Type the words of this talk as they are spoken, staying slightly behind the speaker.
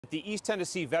At the East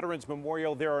Tennessee Veterans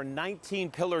Memorial, there are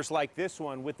 19 pillars like this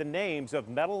one with the names of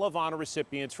Medal of Honor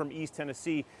recipients from East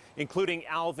Tennessee, including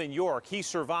Alvin York. He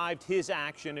survived his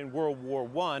action in World War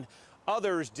I.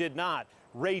 Others did not.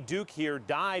 Ray Duke here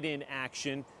died in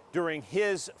action during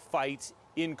his fight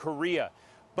in Korea.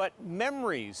 But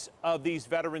memories of these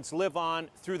veterans live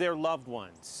on through their loved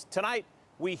ones. Tonight,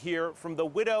 we hear from the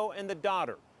widow and the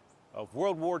daughter of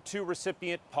World War II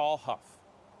recipient Paul Huff.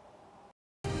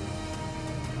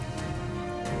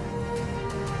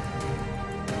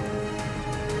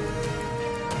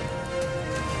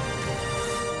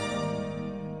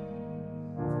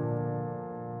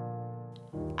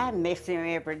 I miss him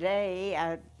every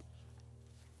day.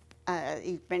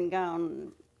 He's been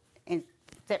gone. In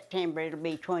September, it'll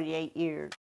be 28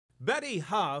 years. Betty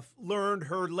Huff learned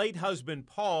her late husband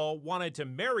Paul wanted to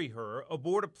marry her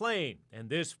aboard a plane, and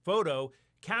this photo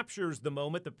captures the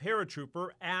moment the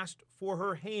paratrooper asked for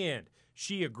her hand.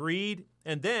 She agreed,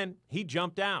 and then he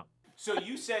jumped out. So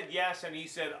you said yes, and he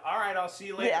said, "All right, I'll see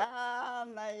you later." Yeah,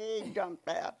 he jumped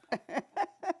out.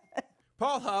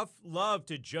 Paul Huff loved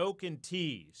to joke and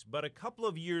tease, but a couple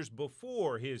of years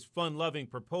before his fun-loving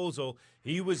proposal,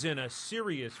 he was in a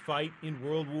serious fight in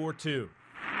World War II.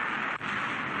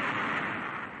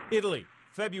 Italy,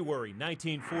 February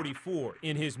 1944.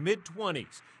 In his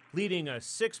mid-20s, leading a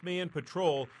 6-man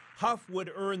patrol, Huff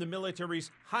would earn the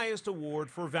military's highest award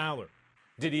for valor.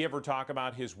 Did he ever talk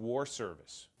about his war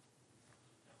service?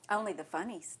 Only the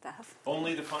funny stuff.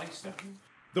 Only the funny stuff.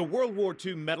 The World War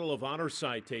II Medal of Honor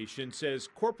citation says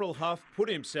Corporal Huff put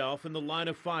himself in the line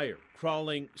of fire,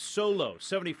 crawling solo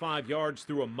 75 yards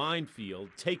through a minefield,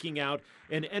 taking out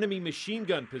an enemy machine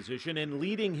gun position and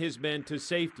leading his men to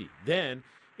safety. Then,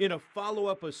 in a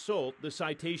follow-up assault, the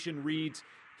citation reads,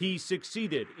 he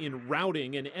succeeded in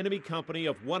routing an enemy company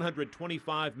of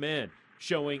 125 men,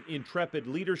 showing intrepid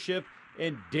leadership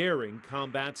and daring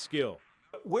combat skill.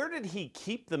 Where did he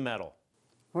keep the medal?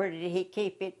 Where did he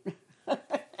keep it?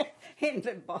 In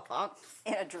the box.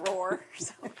 In a drawer.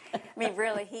 So, I mean,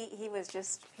 really, he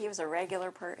was a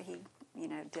regular person.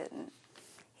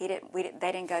 They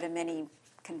didn't go to many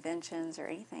conventions or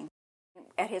anything.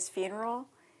 At his funeral,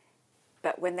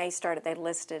 but when they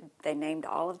named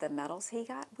all of the medals he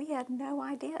got. We had no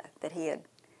idea that he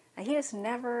just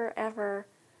never, ever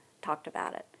talked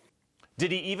about it.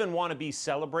 Did he even want to be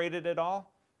celebrated at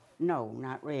all? No,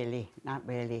 not really, not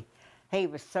really. He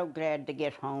was so glad to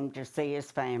get home to see his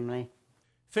family.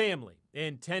 Family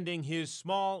and tending his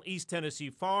small East Tennessee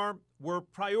farm were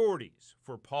priorities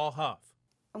for Paul Huff.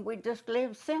 And we just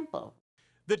lived simple.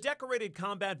 The decorated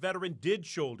combat veteran did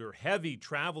shoulder heavy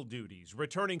travel duties,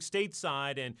 returning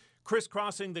stateside and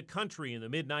crisscrossing the country in the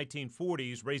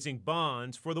mid-1940s, raising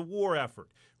bonds for the war effort.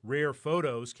 Rare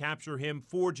photos capture him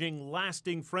forging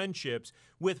lasting friendships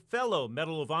with fellow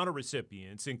Medal of Honor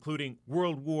recipients, including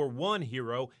World War I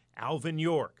hero Alvin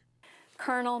York.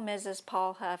 Colonel, Mrs.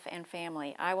 Paul Huff, and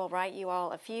family, I will write you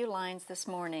all a few lines this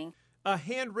morning. A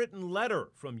handwritten letter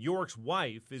from York's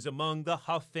wife is among the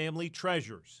Huff family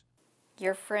treasures.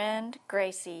 Your friend,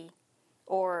 Gracie,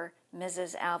 or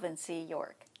Mrs. Alvin C.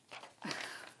 York.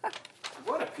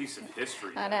 What a piece of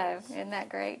history. I know, isn't that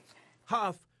great?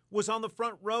 Huff was on the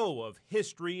front row of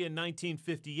history in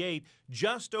 1958,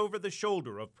 just over the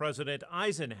shoulder of President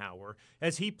Eisenhower,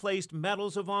 as he placed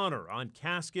medals of honor on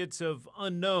caskets of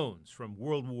unknowns from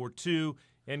World War II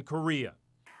and Korea.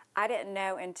 I didn't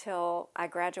know until I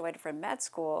graduated from med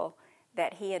school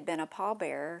that he had been a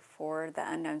pallbearer for the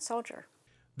unknown soldier.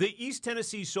 The East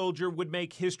Tennessee soldier would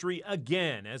make history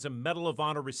again as a Medal of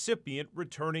Honor recipient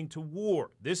returning to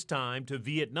war, this time to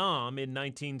Vietnam in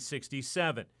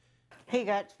 1967. He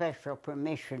got special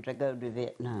permission to go to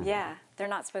Vietnam. Yeah, they're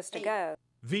not supposed to go.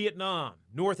 Vietnam,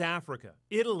 North Africa,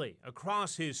 Italy,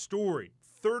 across his storied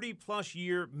 30-plus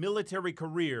year military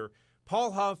career,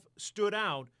 Paul Huff stood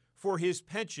out for his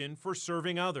penchant for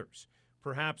serving others.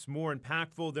 Perhaps more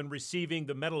impactful than receiving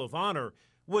the Medal of Honor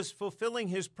was fulfilling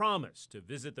his promise to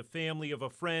visit the family of a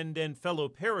friend and fellow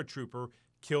paratrooper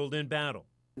killed in battle.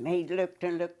 He looked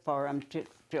and looked for him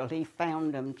till he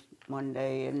found him one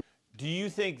day. And do you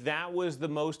think that was the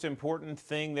most important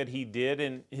thing that he did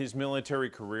in his military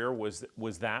career, was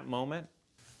that moment?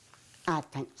 I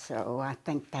think so. I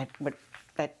think that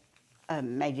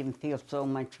made him feel so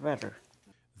much better.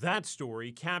 That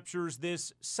story captures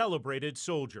this celebrated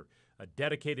soldier, a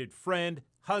dedicated friend,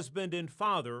 husband, and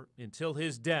father until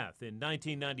his death in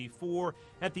 1994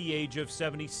 at the age of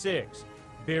 76,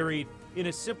 buried in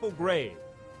a simple grave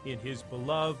in his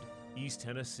beloved East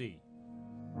Tennessee.